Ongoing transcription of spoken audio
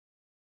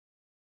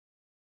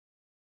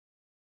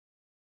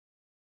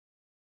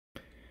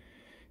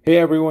Hey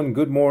everyone,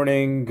 good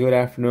morning, good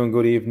afternoon,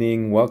 good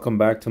evening. Welcome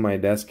back to my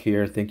desk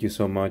here. Thank you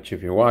so much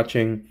if you're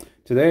watching.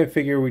 Today I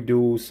figure we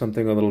do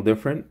something a little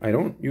different. I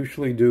don't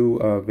usually do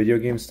video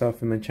game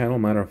stuff in my channel.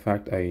 Matter of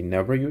fact, I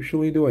never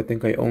usually do. I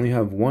think I only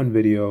have one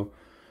video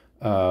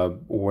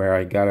where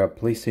I got a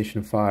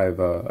PlayStation 5,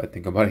 I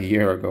think about a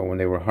year ago when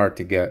they were hard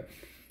to get.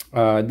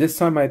 This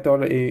time I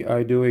thought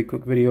I'd do a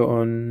quick video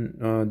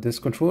on this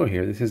controller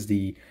here. This is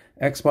the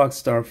Xbox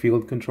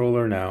Starfield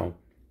controller now.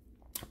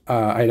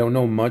 I don't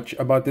know much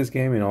about this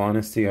game. In all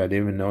honesty, I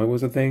didn't even know it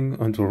was a thing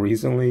until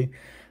recently.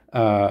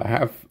 I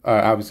have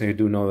obviously I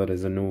do know that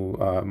it's a new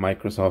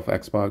Microsoft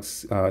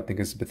Xbox. I think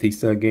it's a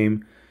Bethesda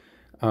game.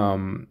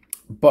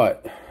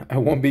 But I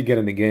won't be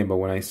getting the game. But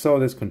when I saw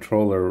this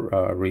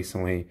controller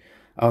recently,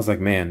 I was like,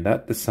 man,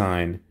 that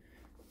design,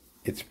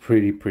 it's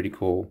pretty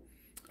cool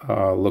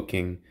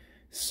looking.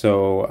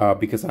 So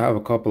because I have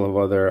a couple of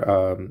other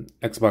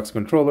Xbox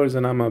controllers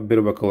and I'm a bit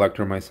of a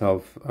collector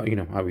myself,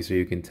 obviously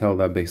you can tell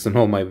that based on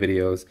all my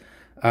videos,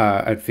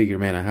 I'd figure,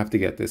 man, I have to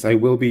get this. I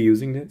will be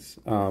using this,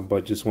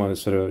 but just want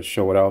to sort of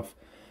show it off.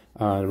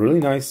 Really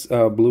nice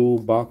blue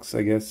box.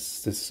 I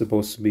guess this is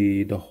supposed to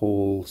be the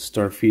whole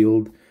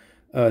Starfield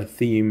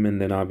theme,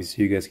 and then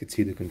obviously you guys can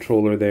see the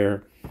controller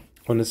there.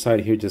 On the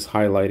side here, just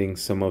highlighting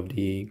some of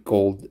the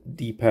gold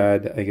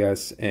D-pad, I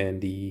guess, and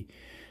the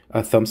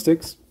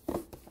thumbsticks.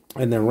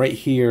 And then right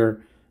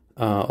here,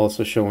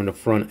 also showing the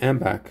front and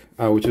back,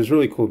 which is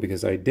really cool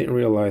because I didn't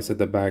realize that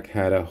the back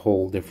had a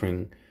whole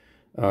different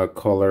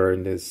color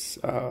in this,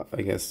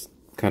 I guess,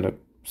 kind of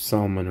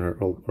salmon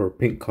or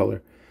pink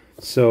color.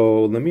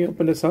 So let me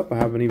open this up. I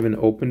haven't even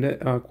opened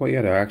it quite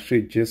yet. I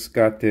actually just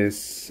got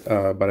this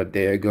about a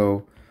day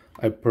ago.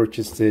 I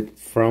purchased it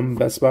from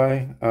Best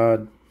Buy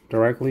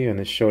directly, and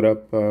it showed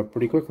up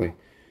pretty quickly.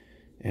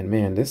 And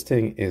man, this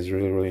thing is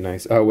really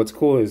nice. What's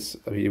cool is,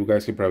 you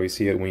guys can probably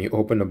see it when you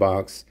open the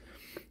box.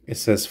 It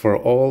says "For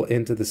all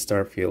into the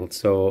Starfield."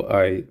 So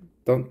I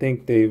don't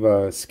think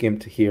they've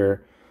skimped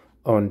here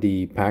on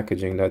the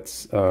packaging.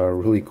 That's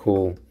really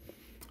cool.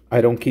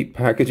 I don't keep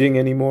packaging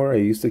anymore. I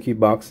used to keep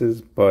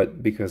boxes,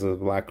 but because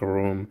of lack of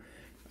room,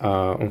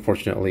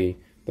 unfortunately,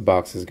 the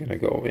box is gonna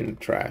go in the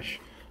trash.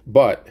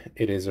 But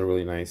it is a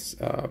really nice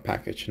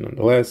package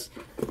nonetheless.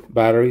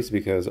 Batteries,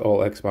 because all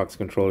Xbox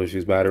controllers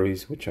use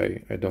batteries, which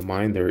I don't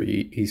mind. They're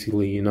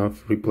easily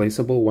enough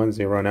replaceable once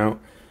they run out.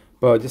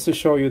 But just to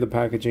show you the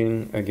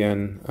packaging,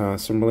 again,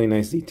 some really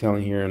nice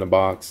detailing here in the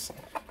box.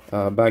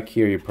 Back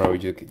here, you probably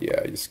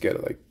just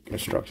get like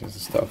instructions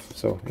and stuff.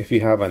 So if you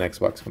have an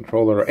Xbox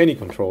controller or any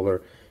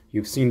controller,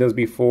 you've seen those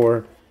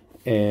before.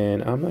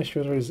 And I'm not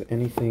sure there's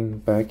anything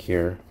back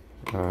here.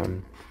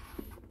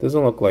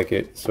 Doesn't look like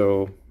it,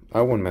 so I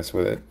wouldn't mess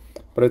with it,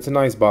 but it's a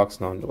nice box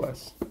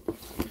nonetheless.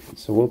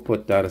 So we'll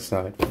put that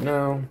aside for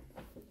now.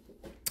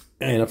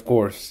 And of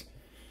course,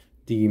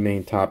 the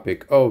main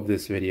topic of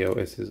this video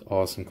is this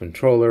awesome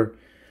controller,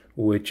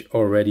 which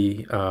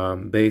already,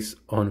 based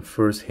on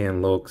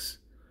first-hand looks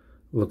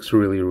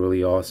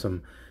really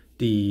awesome.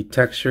 The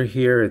texture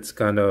here, it's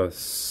kind of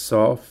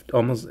soft,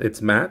 almost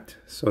it's matte,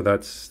 so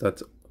that's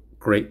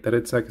great that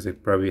it's like, because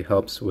it probably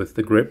helps with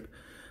the grip.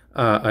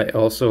 I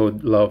also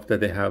love that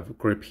they have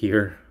grip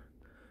here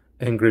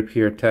and grip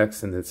here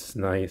text, and it's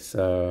nice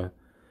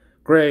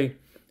gray.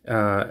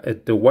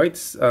 The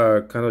white's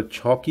kind of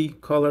chalky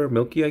color,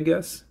 milky, I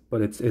guess,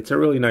 but it's a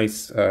really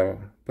nice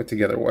put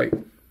together white.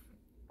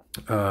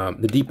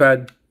 The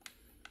D-pad,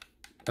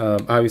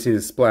 obviously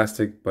this is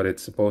plastic, but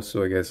it's supposed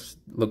to, I guess,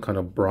 look kind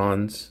of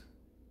bronze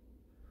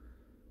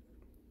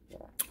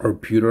or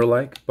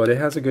pewter-like, but it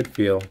has a good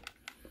feel.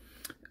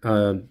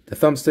 The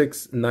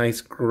thumbsticks, nice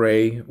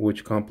gray,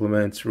 which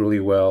complements really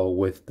well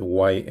with the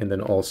white, and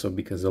then also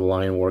because the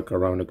line work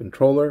around the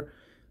controller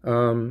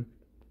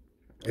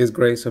is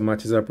gray, so it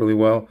matches up really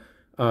well.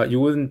 You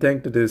wouldn't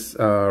think that this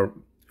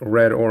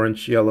red,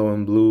 orange, yellow,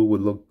 and blue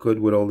would look good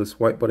with all this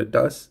white, but it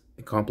does.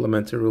 It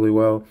complements it really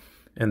well.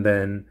 And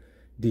then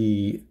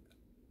the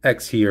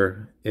X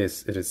here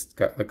is, it has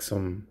got like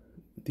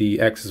the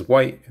X is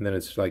white, and then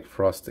it's like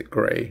frosted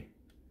gray,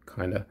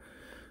 kind of.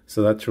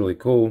 So that's really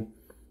cool.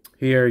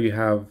 Here you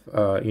have,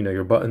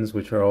 your buttons,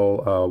 which are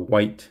all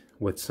white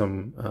with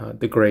some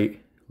the gray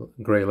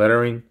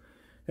lettering,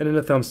 and then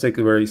the thumbstick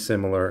is very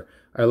similar.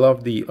 I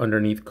love the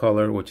underneath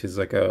color, which is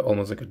like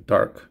almost like a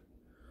dark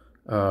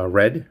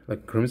red,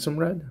 like crimson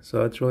red.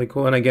 So that's really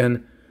cool. And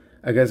again,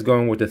 I guess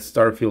going with the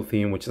Starfield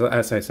theme, which,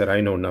 as I said, I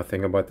know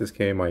nothing about this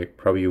game. I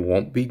probably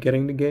won't be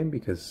getting the game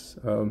because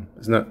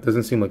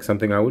doesn't seem like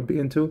something I would be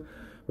into.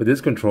 But this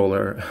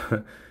controller,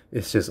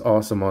 it's just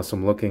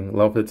awesome looking.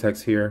 Love the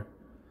text here.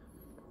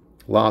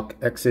 Lock,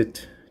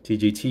 exit,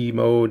 TGT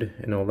mode,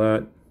 and all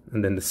that,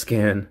 and then the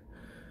scan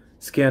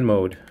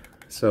mode.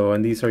 So,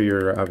 and these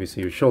are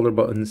obviously your shoulder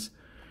buttons.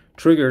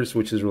 Triggers,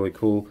 which is really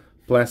cool,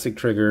 plastic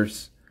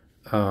triggers,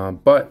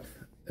 but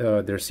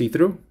they're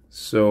see-through,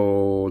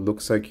 so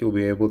looks like you'll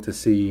be able to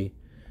see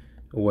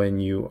when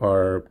you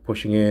are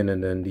pushing in,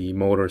 and then the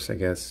motors, I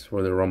guess,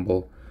 for the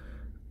rumble.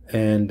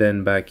 And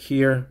then back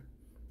here,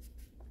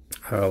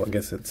 I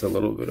guess it's a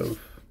little bit of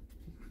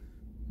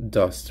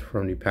dust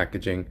from the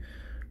packaging.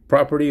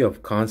 Property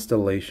of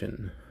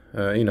constellation.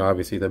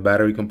 Obviously the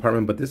battery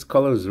compartment, but this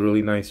color is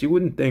really nice. You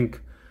wouldn't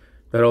think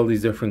that all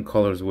these different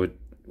colors would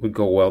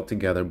go well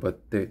together,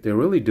 but they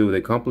really do.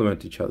 They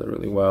complement each other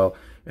really well.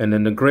 And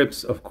then the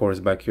grips, of course,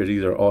 back here,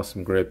 these are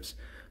awesome grips.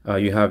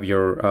 You have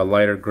your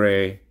lighter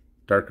gray,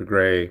 darker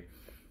gray,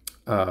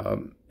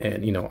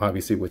 and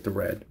obviously with the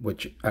red,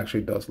 which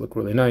actually does look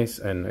really nice.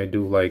 And I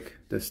do like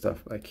this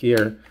stuff back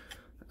here.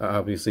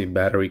 Obviously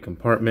battery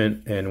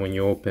compartment, and when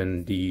you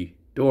open the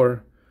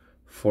door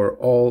for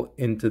all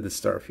into the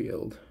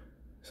Starfield.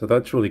 So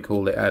that's really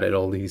cool. They added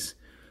all these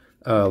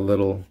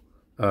little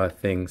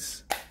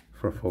things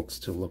for folks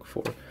to look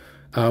for.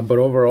 But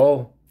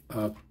overall,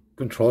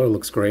 controller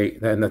looks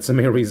great, and that's the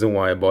main reason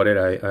why I bought it.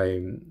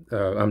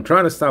 I'm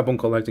trying to stop on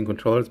collecting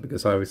controllers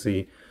because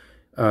obviously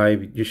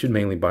you should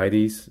mainly buy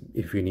these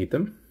if you need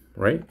them,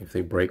 right? If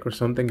they break or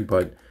something.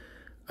 But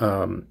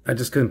I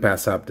just couldn't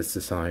pass up this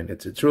design.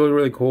 It's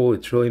really cool.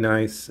 It's really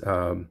nice.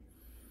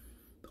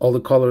 All the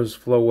colors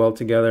flow well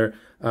together.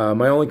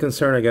 My only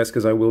concern, I guess,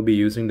 because I will be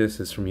using this,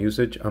 is from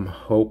usage. I'm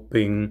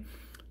hoping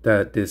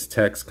that this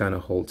text kind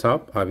of holds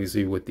up,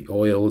 obviously with the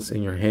oils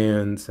in your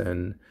hands,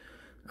 and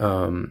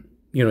I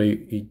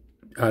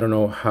don't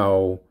know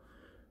how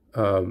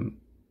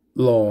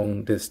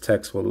long this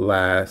text will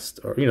last,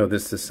 or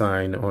this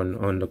design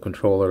on the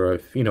controller, or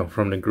if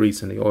from the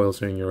grease and the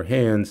oils are in your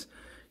hands,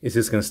 it's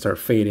just going to start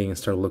fading and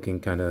start looking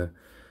kind of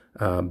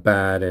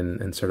bad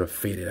and sort of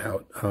faded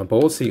out. But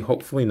we'll see.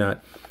 Hopefully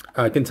not.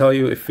 I can tell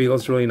you it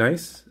feels really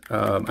nice.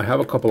 I have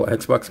a couple of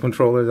Xbox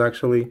controllers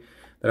actually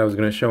that I was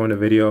going to show in the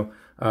video.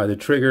 The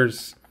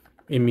triggers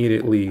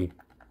immediately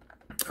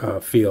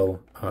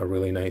feel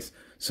really nice.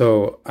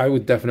 So I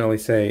would definitely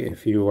say,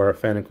 if you are a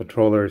fan of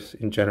controllers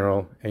in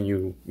general and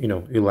you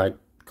like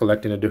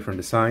collecting the different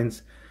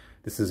designs,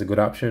 this is a good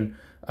option.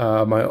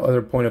 My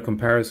other point of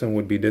comparison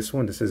would be this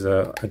one. This is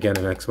again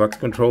an Xbox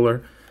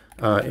controller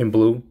in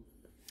blue,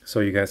 so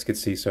you guys could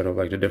see sort of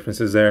like the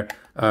differences there.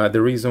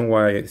 The reason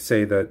why I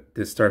say that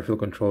this Starfield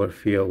controller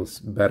feels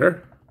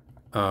better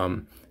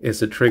is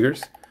the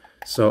triggers.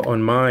 So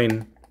on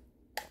mine,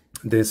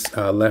 this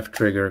left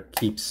trigger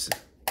keeps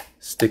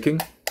sticking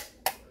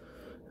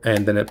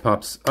and then it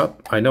pops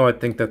up. I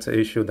think that's an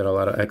issue that a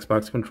lot of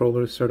Xbox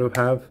controllers sort of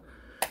have,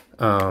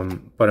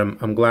 but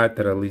I'm glad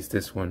that at least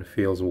this one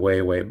feels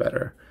way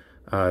better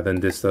than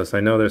this does. I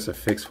know there's a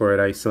fix for it.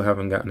 I still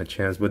haven't gotten a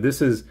chance, but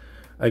this is,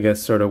 I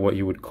guess, sort of what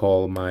you would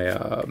call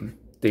my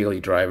daily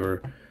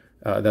driver.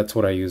 That's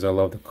what I use. I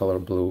love the color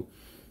blue.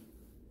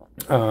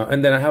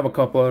 And then I have a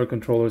couple other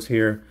controllers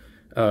here.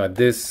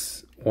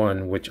 This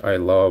one, which I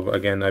love.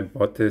 Again, I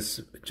bought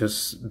this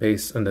just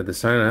based on the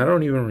design. I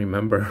don't even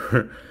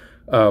remember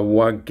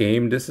what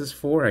game this is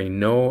for. I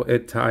know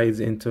it ties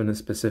into a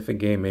specific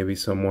game. Maybe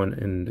someone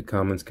in the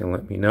comments can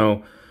let me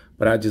know.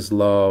 But I just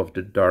love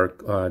the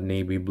dark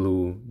navy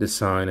blue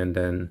design, and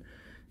then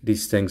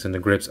these things in the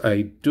grips.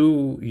 I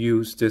do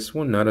use this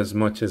one, not as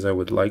much as I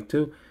would like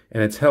to,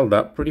 and it's held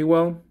up pretty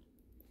well.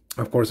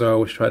 Of course, I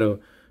always try to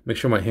make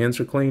sure my hands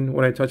are clean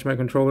when I touch my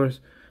controllers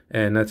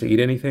and not to eat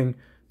anything.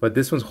 But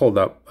this one's hold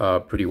up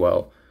pretty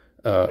well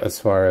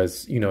as far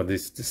as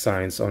these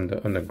designs on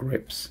the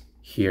grips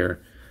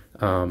here.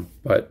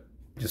 But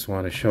just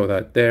want to show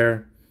that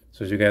there.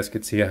 So as you guys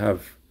can see, I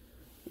have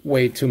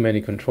way too many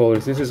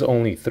controllers. This is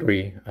only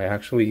 3. I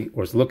actually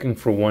was looking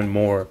for one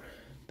more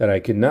that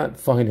I could not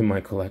find in my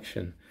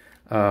collection.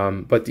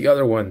 But the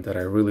other one that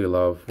I really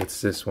love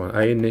was this one.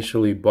 I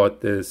initially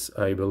bought this,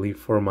 I believe,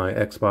 for my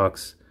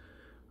Xbox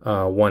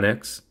One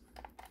X.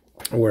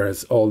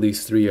 Whereas all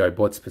these 3 I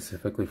bought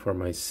specifically for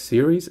my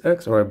Series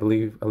X, or I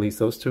believe at least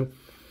those 2.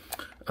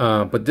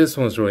 But this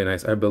one's really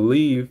nice. I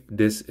believe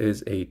this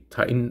is a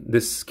Titan.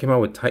 This came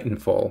out with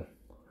Titanfall.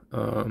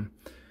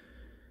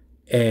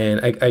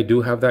 And I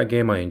do have that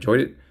game. I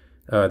enjoyed it.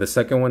 The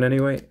second one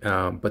anyway.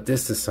 But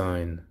this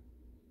design,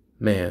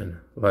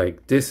 man,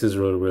 like this is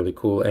really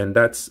cool. And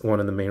that's one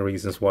of the main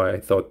reasons why I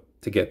thought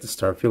to get the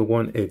Starfield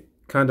one. It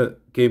kind of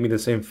gave me the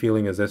same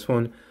feeling as this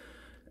one.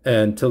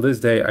 And till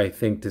this day, I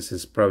think this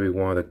is probably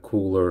one of the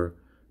cooler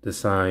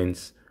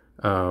designs,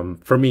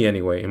 for me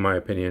anyway, in my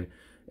opinion.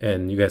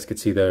 And you guys could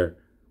see there,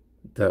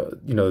 the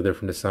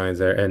different designs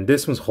there. And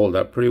this one's hold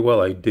up pretty well.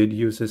 I did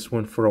use this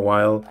one for a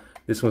while.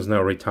 This one's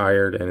now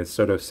retired, and it's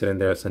sort of sitting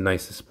there as a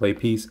nice display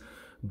piece.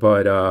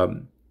 But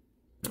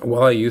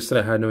while I used it,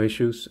 I had no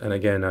issues. And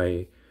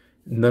again,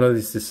 none of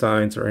these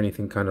designs or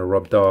anything kind of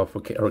rubbed off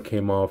or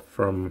came off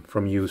from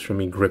use, from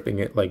me gripping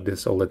it like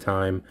this all the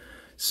time.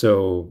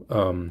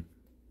 So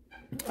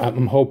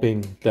I'm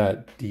hoping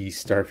that the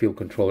Starfield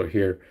controller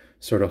here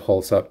sort of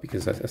holds up,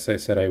 because as I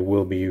said, I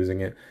will be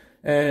using it.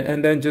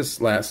 And then just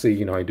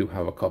lastly, I do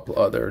have a couple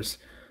others.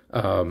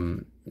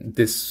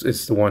 This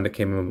is the one that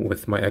came in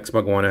with my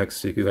Xbox One X.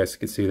 So you guys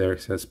can see there,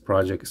 it says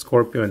Project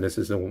Scorpio, and this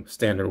is the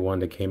standard one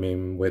that came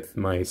in with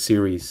my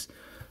Series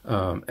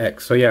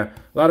X. So yeah,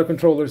 a lot of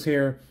controllers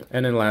here.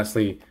 And then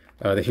lastly,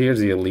 here's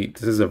the Elite.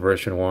 This is a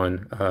version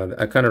 1.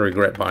 I kind of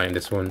regret buying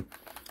this one.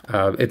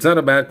 It's not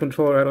a bad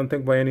controller, I don't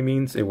think, by any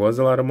means. It was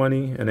a lot of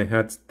money, and it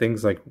had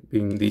things like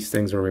these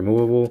things are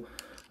removable.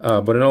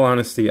 But in all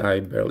honesty, I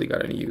barely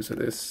got any use of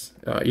this.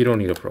 You don't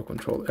need a pro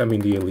controller. I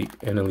mean,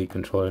 an elite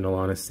controller, in all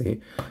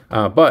honesty.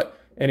 But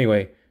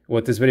anyway,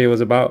 what this video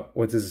was about,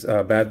 with this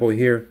bad boy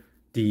here,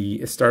 the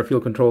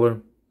Starfield controller,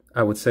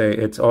 I would say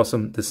it's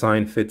awesome.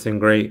 Design fits in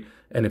great,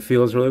 and it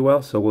feels really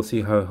well. So we'll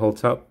see how it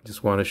holds up.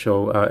 Just want to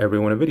show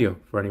everyone a video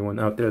for anyone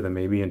out there that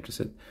may be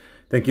interested.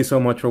 Thank you so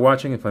much for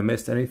watching. If I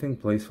missed anything,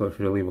 please feel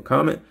free to leave a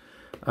comment.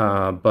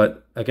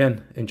 But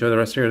again, enjoy the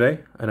rest of your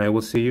day, and I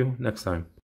will see you next time.